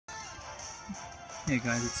Hey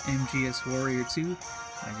guys, it's MGS Warrior 2.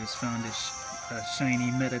 I just found a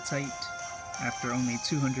shiny Meditite after only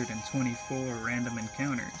 224 random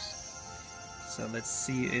encounters. So let's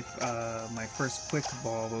see if my first quick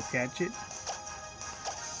ball will catch it.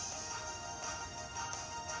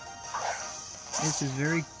 This is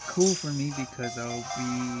very cool for me because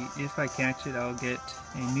if I catch it, I'll get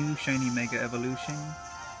a new shiny Mega Evolution,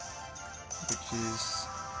 which is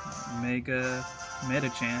Mega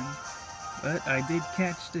Medichan. But I did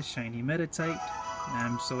catch the shiny Meditite, and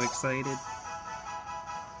I'm so excited.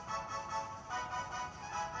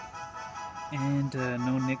 And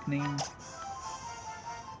no nickname.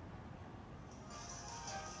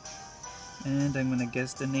 And I'm gonna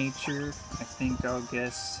guess the nature. I think I'll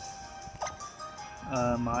guess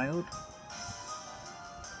mild.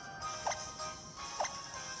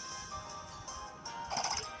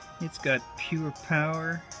 It's got pure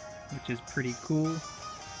power, which is pretty cool.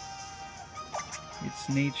 Its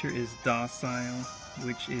nature is docile,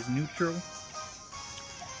 which is neutral.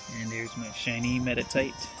 And there's my shiny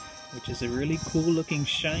Meditite, which is a really cool looking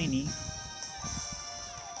shiny.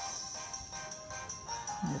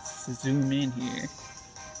 Let's zoom in here.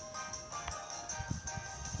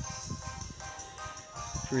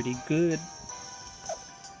 Pretty good.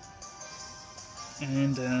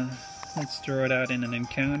 And let's throw it out in an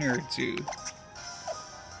encounter or two.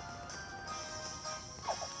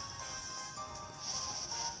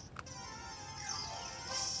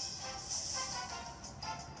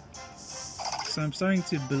 So I'm starting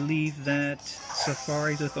to believe that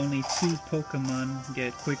safaris with only 2 Pokemon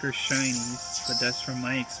get quicker shinies, but that's from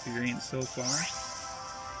my experience so far.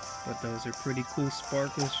 But those are pretty cool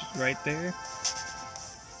sparkles right there.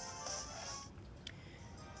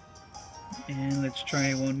 And let's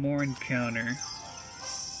try one more encounter.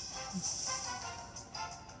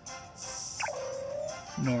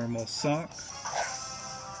 Normal sock.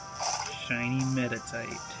 Shiny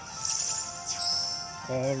Meditite.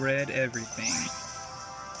 All red everything.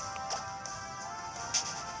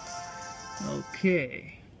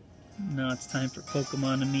 Okay, now it's time for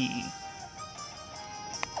Pokemon and me.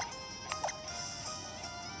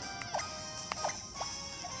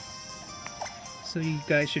 So you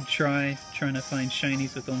guys should trying to find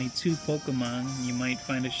shinies with only 2 Pokemon. You might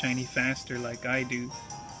find a shiny faster like I do.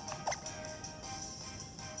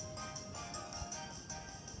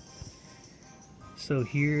 So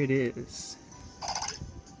here it is.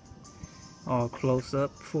 All close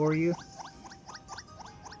up for you.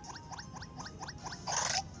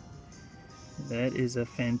 That is a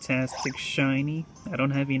fantastic shiny. I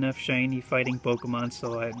don't have enough shiny fighting Pokemon,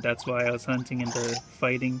 so that's why I was hunting in the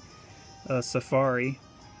fighting safari.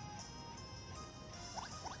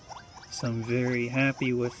 So I'm very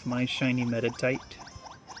happy with my shiny Meditite.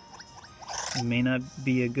 It may not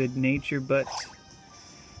be a good nature, but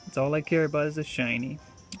it's all I care about is a shiny.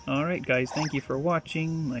 Alright guys, thank you for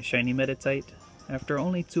watching my shiny Meditite after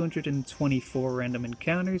only 224 random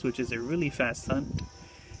encounters, which is a really fast hunt.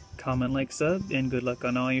 Comment, like, sub, and good luck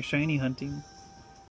on all your shiny hunting.